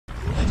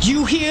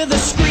You hear the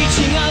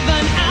screeching of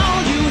an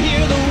owl, you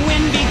hear the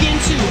wind begin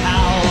to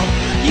howl.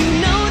 You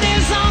know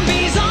there's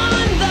zombies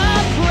on the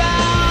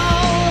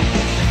prowl,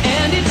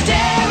 and it's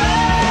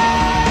terror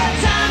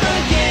time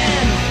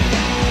again.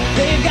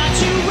 They've got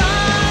you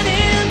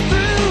running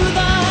through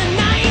the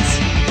night.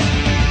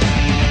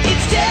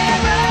 It's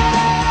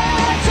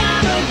terror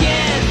time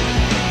again,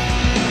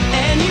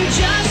 and you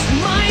just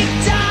might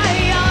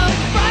die of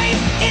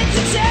fright. It's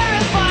a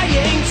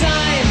terrifying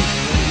time.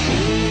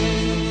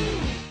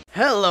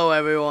 Hello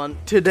everyone,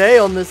 today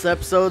on this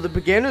episode of the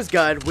Beginner's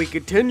Guide, we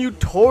continue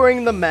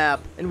touring the map,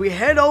 and we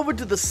head over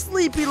to the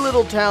sleepy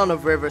little town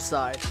of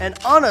Riverside, an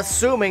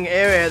unassuming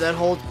area that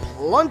holds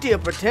plenty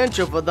of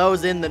potential for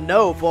those in the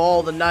know for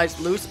all the nice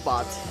loot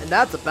spots, and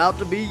that's about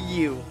to be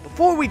you.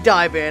 Before we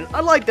dive in,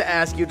 I'd like to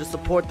ask you to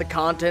support the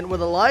content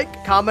with a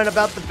like, comment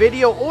about the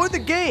video or the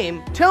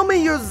game, tell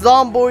me your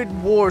Zomboid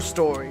war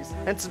stories,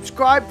 and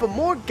subscribe for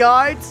more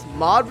guides,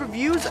 mod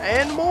reviews,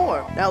 and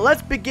more. Now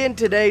let's begin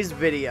today's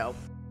video.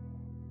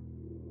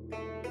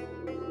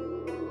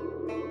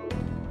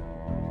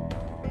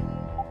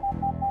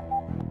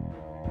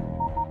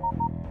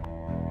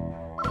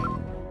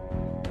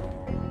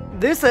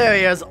 This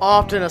area is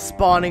often a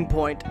spawning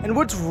point, and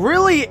what's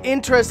really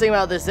interesting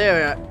about this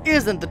area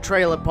isn't the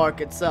trailer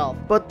park itself,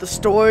 but the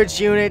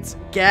storage units,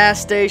 gas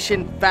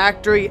station,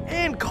 factory,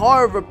 and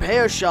car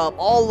repair shop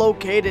all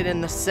located in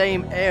the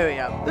same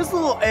area. This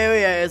little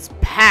area is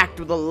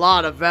packed with a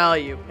lot of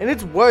value, and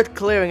it's worth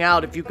clearing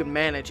out if you can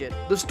manage it.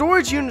 The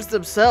storage units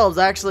themselves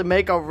actually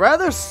make a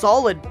rather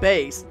solid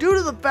base due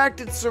to the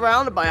fact it's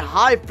surrounded by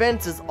high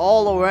fences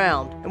all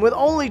around, and with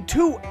only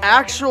 2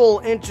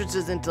 actual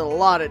entrances into the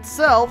lot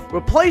itself,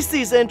 replace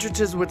these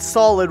entrances with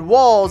solid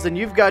walls and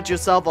you've got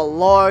yourself a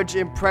large,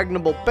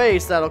 impregnable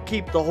base that'll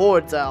keep the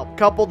hordes out.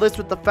 Couple this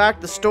with the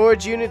fact the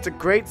storage unit's a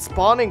great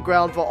spawning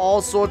ground for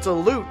all sorts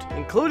of loot,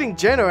 including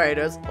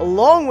generators,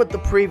 along with the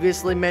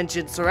previously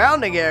mentioned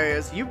surrounding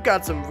areas, you've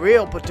got some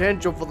real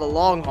potential for the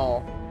long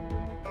haul.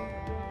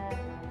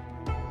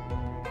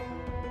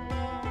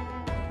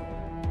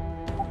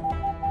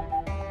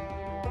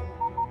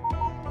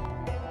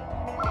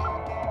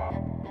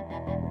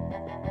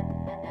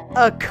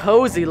 A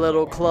cozy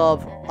little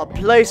club, a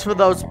place for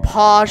those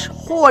posh,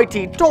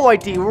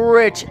 hoity-toity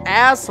rich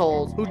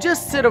assholes who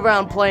just sit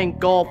around playing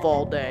golf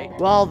all day.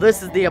 Well,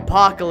 this is the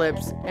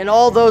apocalypse, and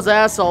all those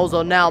assholes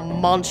are now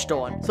munched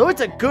on. So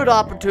it's a good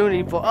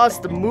opportunity for us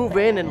to move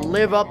in and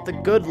live up the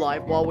good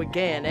life while we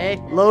can, eh?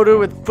 Loaded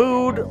with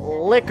food,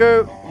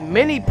 liquor,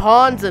 many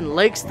ponds and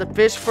lakes to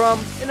fish from,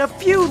 and a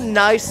few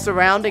nice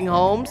surrounding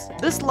homes,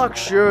 this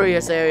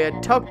luxurious area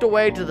tucked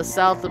away to the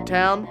south of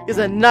town is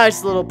a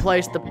nice little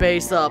place to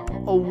base up,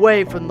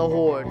 away from the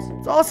hordes.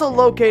 It's also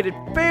located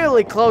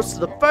fairly close to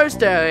the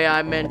first area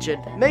I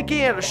mentioned, making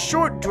it a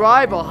short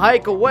drive or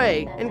hike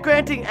away, and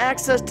granting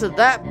access to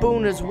that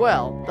boon as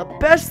well. The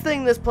best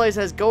thing this place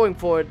has going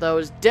for it though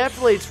is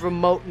definitely its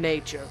remote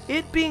nature.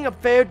 It being a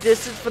fair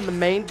distance from the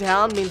main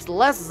town means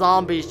less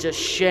zombies just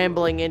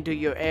shambling into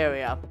your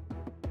area.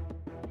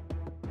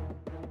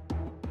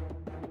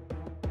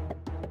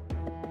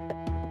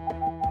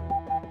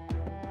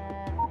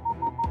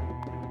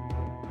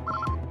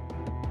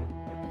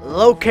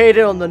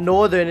 Located on the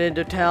northern end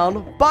of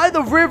town, by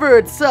the river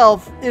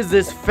itself, is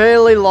this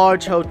fairly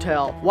large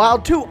hotel. While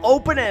too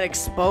open and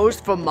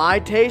exposed for my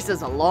taste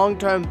as a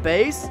long-term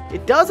base,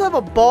 it does have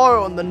a bar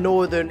on the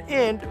northern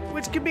end,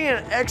 which can be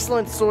an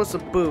excellent source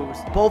of booze,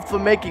 both for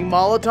making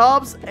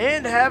Molotovs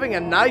and having a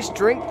nice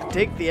drink to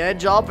take the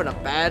edge off in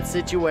a bad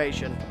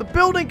situation. The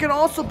building can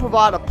also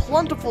provide a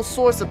plentiful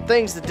source of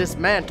things to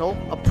dismantle,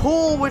 a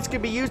pool which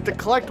can be used to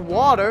collect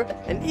water,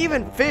 and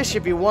even fish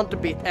if you want to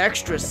be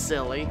extra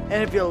silly.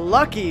 And if you're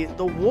lucky,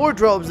 the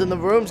wardrobes in the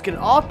rooms can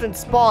often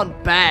spawn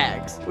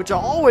bags, which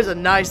are always a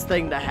nice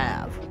thing to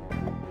have.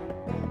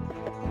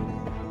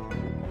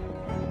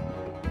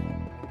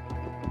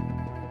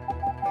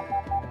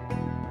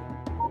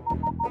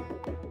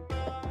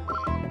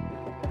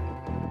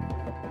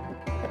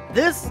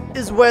 This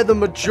is where the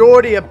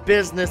majority of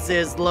business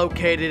is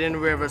located in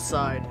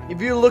Riverside. If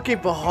you're looking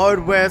for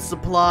hardware,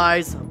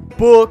 supplies,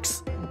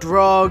 books,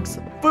 drugs,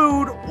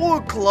 food,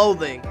 or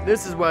clothing,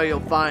 this is where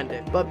you'll find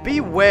it. But be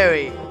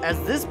wary, as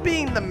this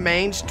being the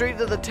main street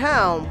of the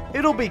town,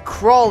 it'll be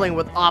crawling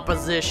with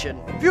opposition.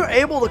 If you're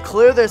able to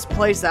clear this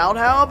place out,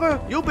 however,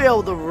 you'll be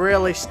able to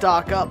really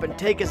stock up and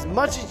take as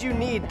much as you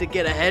need to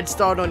get a head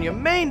start on your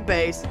main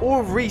base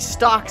or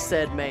restock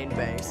said main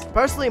base.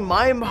 Personally,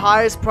 my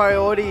highest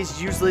priority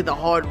is usually the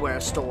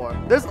hardware store.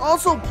 There's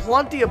also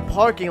plenty of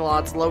parking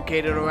lots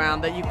located around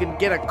that you can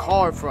get a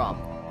car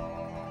from.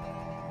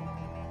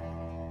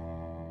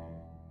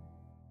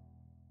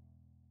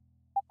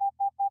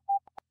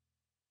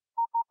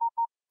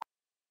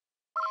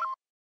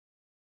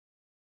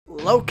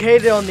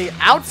 Located on the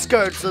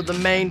outskirts of the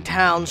main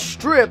town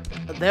strip,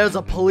 there's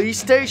a police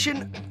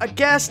station, a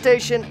gas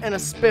station, and a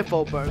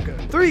Spiffo Burger.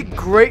 3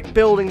 great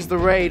buildings to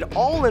raid,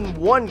 all in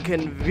one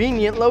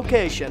convenient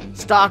location.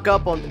 Stock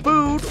up on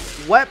food,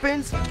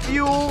 weapons,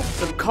 fuel,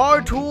 some car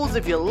tools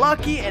if you're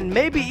lucky, and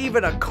maybe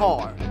even a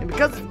car. And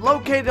because it's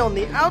located on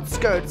the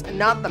outskirts and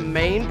not the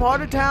main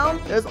part of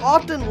town, there's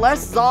often less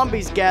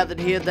zombies gathered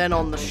here than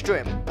on the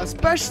strip,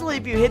 especially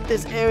if you hit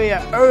this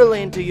area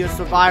early into your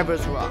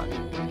survivor's run.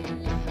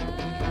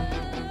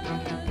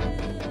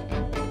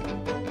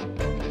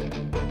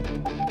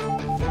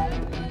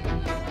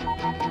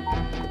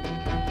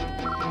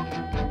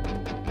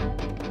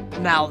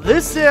 Now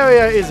this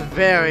area is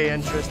very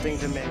interesting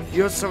to me.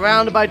 You're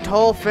surrounded by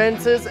tall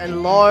fences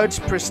and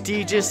large,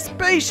 prestigious,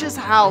 spacious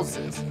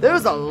houses.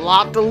 There's a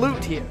lot to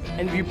loot here,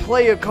 and if you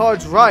play your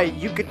cards right,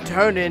 you could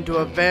turn it into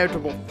a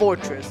veritable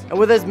fortress. And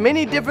with as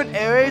many different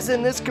areas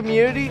in this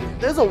community,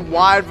 there's a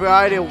wide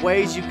variety of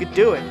ways you could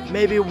do it.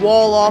 Maybe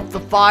wall off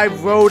the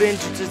 5 road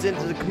entrances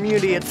into the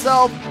community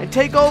itself and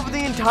take over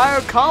the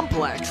entire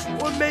complex.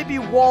 Or maybe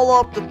wall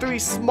up the 3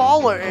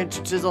 smaller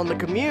entrances on the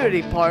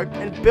community park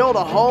and build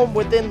a home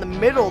within the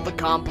middle of the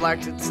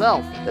complex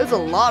itself. There's a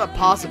lot of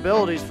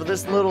possibilities for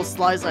this little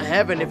slice of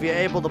heaven if you're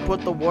able to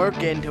put the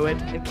work into it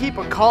and keep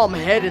a calm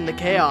head in the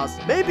chaos.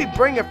 Maybe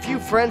bring a few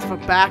friends for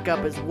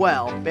backup as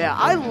well. But yeah,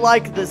 I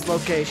like this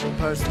location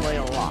personally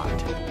a lot.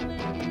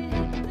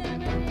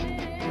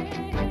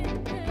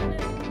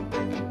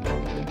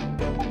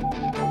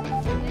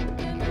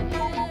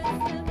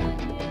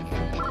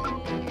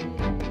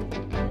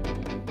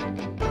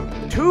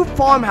 Two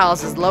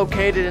farmhouses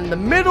located in the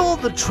middle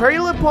of the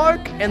trailer park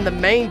and the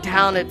main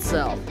town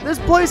itself. This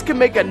place can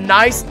make a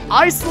nice,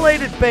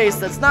 isolated base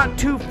that's not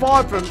too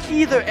far from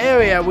either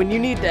area when you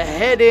need to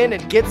head in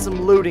and get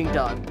some looting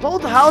done.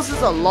 Both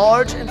houses are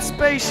large and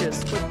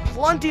spacious, with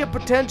plenty of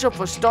potential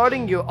for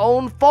starting your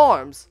own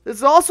farms.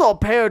 There's also a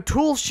pair of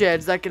tool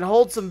sheds that can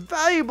hold some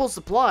valuable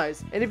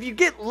supplies, and if you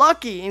get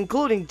lucky,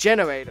 including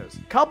generators.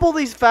 Couple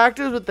these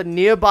factors with the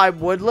nearby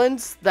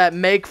woodlands that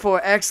make for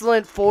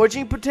excellent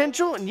foraging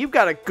potential, and you've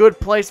got a good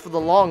place for the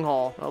long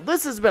haul. Well,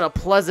 this has been a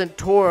pleasant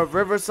tour of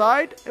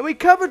Riverside, and we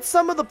covered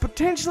some of the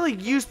potentially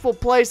useful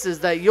places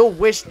that you'll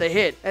wish to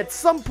hit at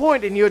some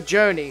point in your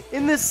journey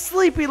in this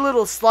sleepy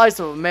little slice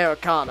of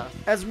Americana,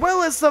 as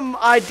well as some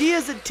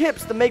ideas and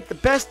tips to make the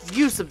best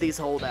use of these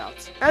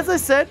holdouts. As I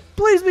said,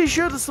 please be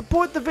sure to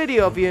support the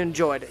video if you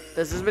enjoyed it.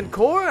 This has been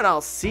Core, and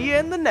I'll see you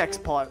in the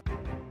next part.